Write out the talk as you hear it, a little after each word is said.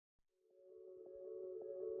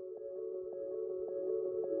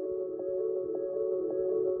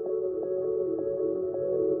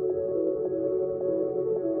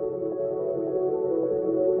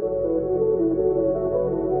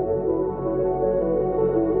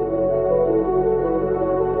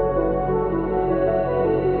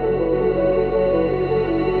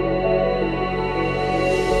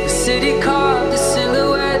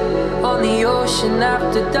conversation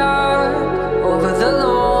after dark, over the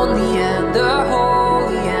lonely and the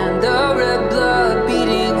holy and the red blood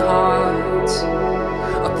beating hearts.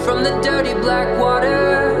 Up from the dirty black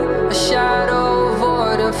water, a shadow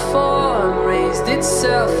void of form raised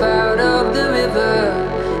itself out of the river,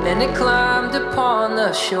 and it climbed upon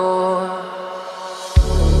the shore.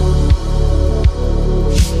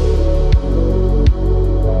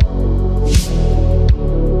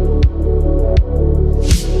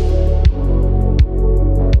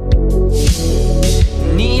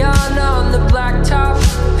 Neon on the blacktop,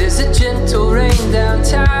 there's a gentle rain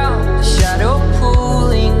downtown.